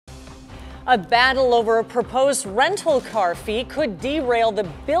A battle over a proposed rental car fee could derail the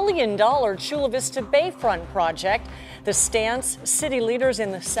billion-dollar Chula Vista Bayfront project, the stance city leaders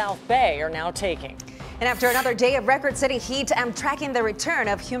in the South Bay are now taking. And after another day of record city heat, I'm tracking the return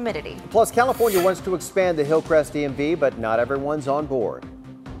of humidity. Plus, California wants to expand the Hillcrest DMV, but not everyone's on board.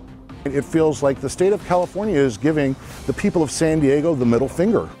 It feels like the state of California is giving the people of San Diego the middle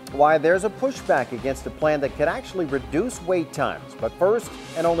finger. Why there's a pushback against a plan that could actually reduce wait times. But first,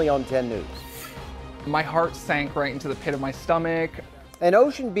 and only on 10 News. My heart sank right into the pit of my stomach. An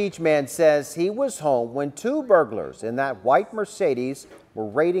Ocean Beach man says he was home when two burglars in that white Mercedes were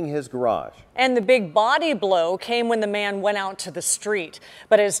raiding his garage. And the big body blow came when the man went out to the street.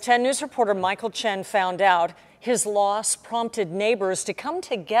 But as 10 News reporter Michael Chen found out, his loss prompted neighbors to come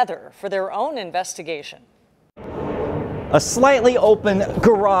together for their own investigation. A slightly open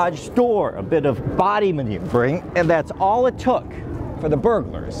garage door, a bit of body maneuvering, and that's all it took for the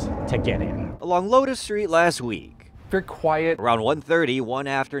burglars to get in. Along Lotus Street last week. Very quiet. Around 1:30 one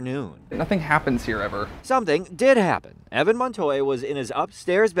afternoon. Nothing happens here ever. Something did happen. Evan Montoya was in his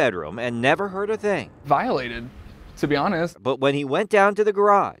upstairs bedroom and never heard a thing. Violated, to be honest. But when he went down to the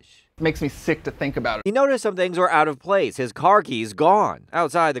garage, Makes me sick to think about it. he noticed some things were out of place. His car keys gone.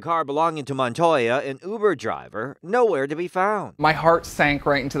 Outside the car belonging to Montoya, an Uber driver, nowhere to be found. My heart sank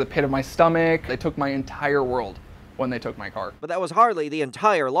right into the pit of my stomach. They took my entire world when they took my car. But that was hardly the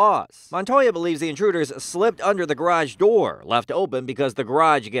entire loss. Montoya believes the intruders slipped under the garage door, left open because the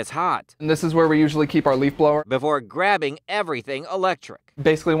garage gets hot, And this is where we usually keep our leaf blower. before grabbing everything electric.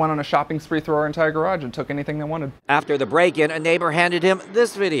 Basically went on a shopping spree through our entire garage and took anything they wanted. After the break-in, a neighbor handed him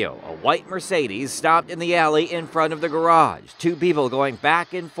this video. A white Mercedes stopped in the alley in front of the garage. Two people going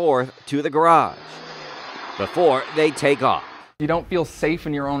back and forth to the garage before they take off. You don't feel safe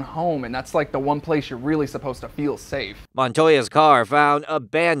in your own home, and that's like the one place you're really supposed to feel safe. Montoya's car found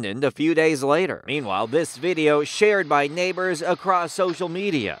abandoned a few days later. Meanwhile, this video shared by neighbors across social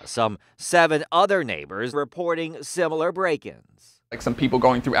media. Some 7 other neighbors reporting similar break-ins. Like some people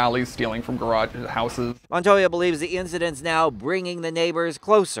going through alleys stealing from garage houses. Montoya believes the incident's now bringing the neighbors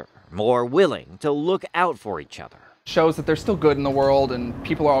closer, more willing to look out for each other. Shows that there's still good in the world and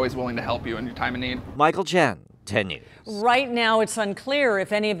people are always willing to help you in your time of need. Michael Chen, 10 News. Right now, it's unclear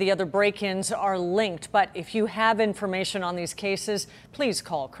if any of the other break-ins are linked, but if you have information on these cases, please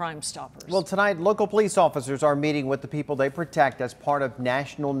call Crime Stoppers. Well, tonight, local police officers are meeting with the people they protect as part of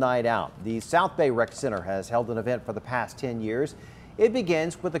National Night Out. The South Bay Rec Center has held an event for the past 10 years. It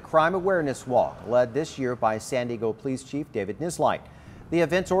begins with a crime awareness walk, led this year by San Diego Police Chief David Nislight. The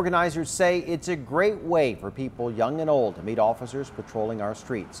event's organizers say it's a great way for people young and old to meet officers patrolling our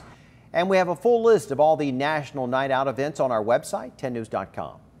streets. And we have a full list of all the National Night Out events on our website,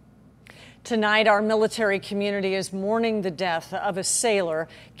 10news.com. Tonight, our military community is mourning the death of a sailor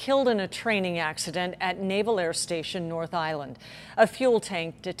killed in a training accident at Naval Air Station North Island. A fuel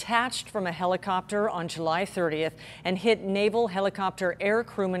tank detached from a helicopter on July 30th and hit Naval Helicopter Air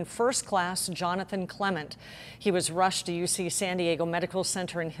Crewman First Class Jonathan Clement. He was rushed to UC San Diego Medical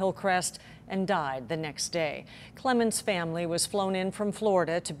Center in Hillcrest and died the next day. Clement's family was flown in from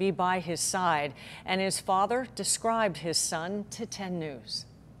Florida to be by his side, and his father described his son to 10 News.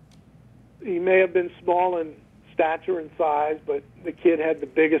 He may have been small in stature and size, but the kid had the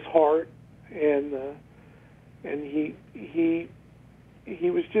biggest heart, and he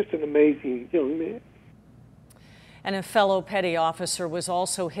was just an amazing young man. And a fellow petty officer was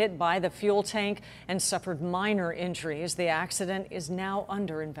also hit by the fuel tank and suffered minor injuries. The accident is now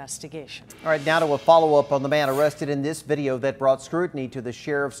under investigation. All right, now to a follow-up on the man arrested in this video that brought scrutiny to the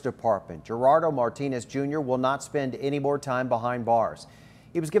Sheriff's Department. Gerardo Martinez Jr. will not spend any more time behind bars.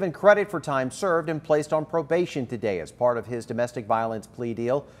 He was given credit for time served and placed on probation today as part of his domestic violence plea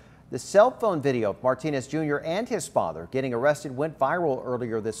deal. The cell phone video of Martinez Jr. and his father getting arrested went viral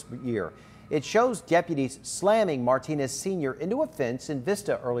earlier this year. It shows deputies slamming Martinez Sr. into a fence in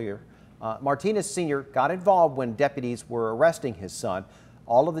Vista earlier. Martinez Sr. got involved when deputies were arresting his son.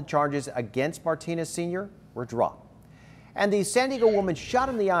 All of the charges against Martinez Sr. were dropped. And the San Diego woman shot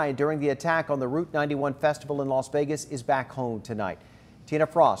in the eye during the attack on the Route 91 festival in Las Vegas is back home tonight. Tina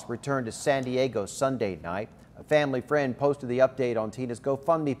Frost returned to San Diego Sunday night. A family friend posted the update on Tina's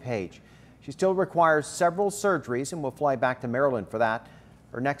GoFundMe page. She still requires several surgeries and will fly back to Maryland for that.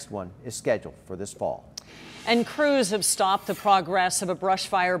 Her next one is scheduled for this fall. And crews have stopped the progress of a brush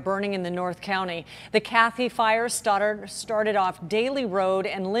fire burning in the North County. The Cathy fire started off Daly Road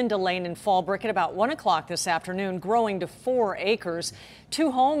and Linda Lane in Fallbrook at about 1 o'clock this afternoon, growing to 4 acres. 2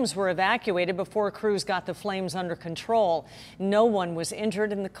 homes were evacuated before crews got the flames under control. No one was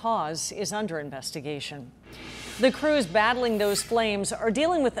injured and the cause is under investigation. The crews battling those flames are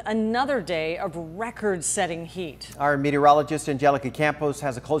dealing with another day of record-setting heat. Our meteorologist Angelica Campos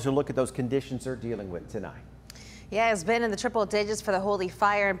has a closer look at those conditions they're dealing with tonight. Yeah, it's been in the triple digits for the Holy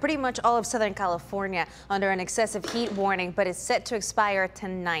Fire and pretty much all of Southern California under an excessive heat warning, but it's set to expire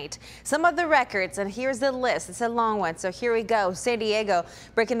tonight. Some of the records, and here's the list. It's a long one, so here we go. San Diego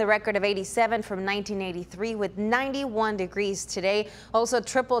breaking the record of 87 from 1983 with 91 degrees today. Also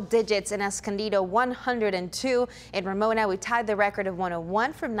triple digits in Escondido, 102. In Ramona, we tied the record of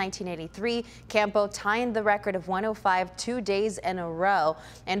 101 from 1983. Campo tying the record of 105 2 days in a row.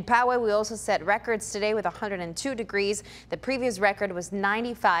 In Poway, we also set records today with 102 degrees. The previous record was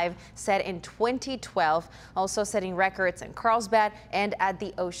 95, set in 2012. Also setting records in Carlsbad and at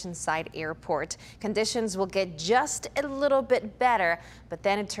the Oceanside Airport. Conditions will get just a little bit better, but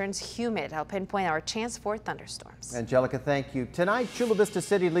then it turns humid. I'll pinpoint our chance for thunderstorms. Angelica, thank you. Tonight, Chula Vista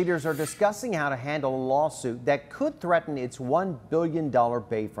City leaders are discussing how to handle a lawsuit that could threaten its $1 billion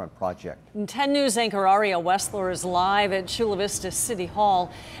Bayfront project. 10 News anchor Ariel Wessler is live at Chula Vista City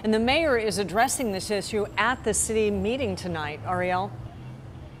Hall, and the mayor is addressing this issue at the city meeting tonight. Ariel?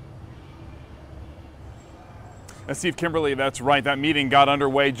 Steve, Kimberly, that's right. That meeting got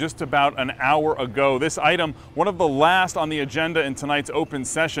underway just about an hour ago. This item, one of the last on the agenda in tonight's open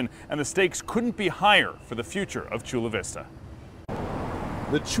session, and the stakes couldn't be higher for the future of Chula Vista.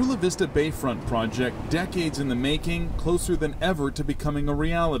 The Chula Vista Bayfront project, decades in the making, closer than ever to becoming a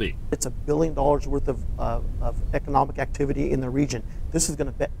reality. It's $1 billion worth of economic activity in the region. This is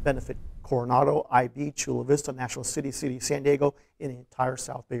going to benefit Coronado, IB, Chula Vista, National City, San Diego, and the entire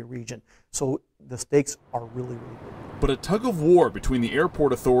South Bay region. So the stakes are really, really big. But a tug of war between the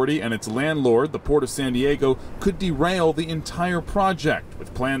airport authority and its landlord, the Port of San Diego, could derail the entire project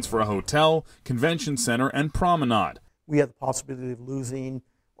with plans for a hotel, convention center, and promenade. We have the possibility of losing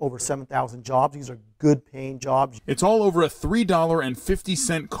over 7,000 jobs. These are good paying jobs. It's all over a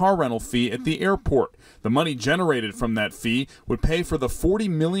 $3.50 car rental fee at the airport. The money generated from that fee would pay for the $40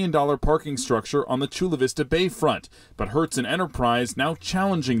 million parking structure on the Chula Vista Bayfront. But Hertz and Enterprise now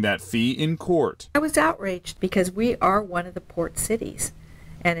challenging that fee in court. I was outraged because we are one of the port cities,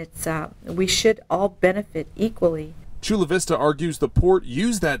 and it's we should all benefit equally. Chula Vista argues the port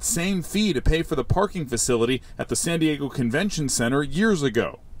used that same fee to pay for the parking facility at the San Diego Convention Center years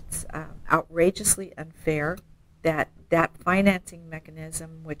ago. It's outrageously unfair that that financing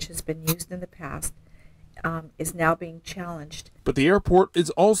mechanism, which has been used in the past, is now being challenged. But the airport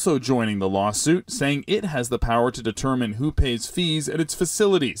is also joining the lawsuit, saying it has the power to determine who pays fees at its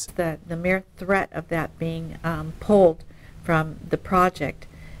facilities. The mere threat of that being pulled from the project,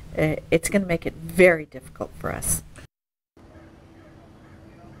 it's going to make it very difficult for us.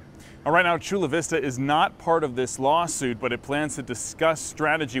 Right now, Chula Vista is not part of this lawsuit, but it plans to discuss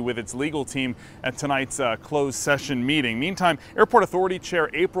strategy with its legal team at tonight's closed session meeting. Meantime, Airport Authority Chair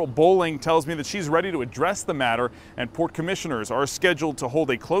April Bowling tells me that she's ready to address the matter, and port commissioners are scheduled to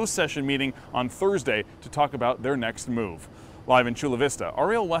hold a closed session meeting on Thursday to talk about their next move. Live in Chula Vista,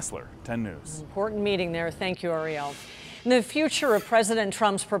 Ariel Wessler, 10 News. Important meeting there. Thank you, Ariel. The future of President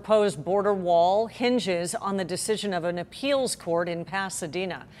Trump's proposed border wall hinges on the decision of an appeals court in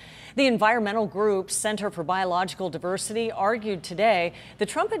Pasadena. The environmental group Center for Biological Diversity argued today the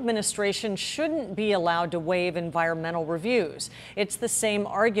Trump administration shouldn't be allowed to waive environmental reviews. It's the same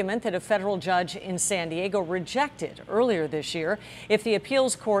argument that a federal judge in San Diego rejected earlier this year. If the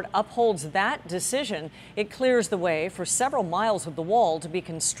appeals court upholds that decision, it clears the way for several miles of the wall to be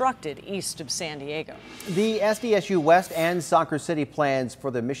constructed east of San Diego. The SDSU West and Soccer City plans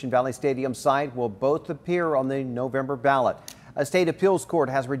for the Mission Valley Stadium site will both appear on the November ballot. A state appeals court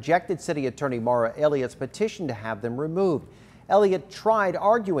has rejected City Attorney Maura Elliott's petition to have them removed. Elliott tried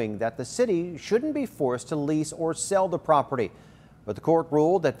arguing that the city shouldn't be forced to lease or sell the property, but the court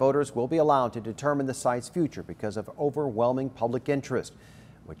ruled that voters will be allowed to determine the site's future because of overwhelming public interest.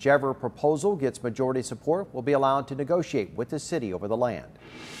 Whichever proposal gets majority support will be allowed to negotiate with the city over the land.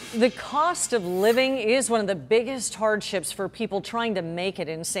 The cost of living is one of the biggest hardships for people trying to make it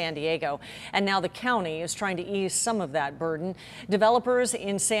in San Diego. And now the county is trying to ease some of that burden. Developers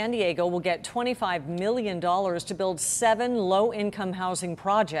in San Diego will get $25 million to build 7 low-income housing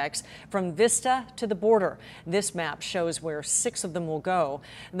projects from Vista to the border. This map shows where 6 of them will go.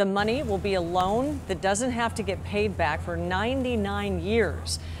 The money will be a loan that doesn't have to get paid back for 99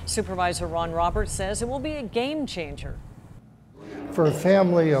 years. Supervisor Ron Roberts says it will be a game changer. For a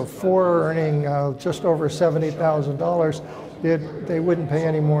family of 4 earning just over $70,000, they wouldn't pay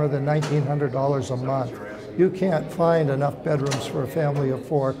any more than $1,900 a month. You can't find enough bedrooms for a family of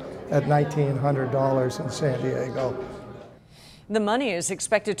 4 at $1,900 in San Diego. The money is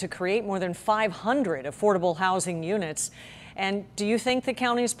expected to create more than 500 affordable housing units. And do you think the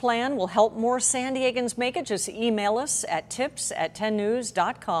county's plan will help more San Diegans make it? Just email us at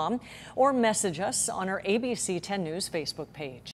tips@10news.com or message us on our ABC 10 News Facebook page.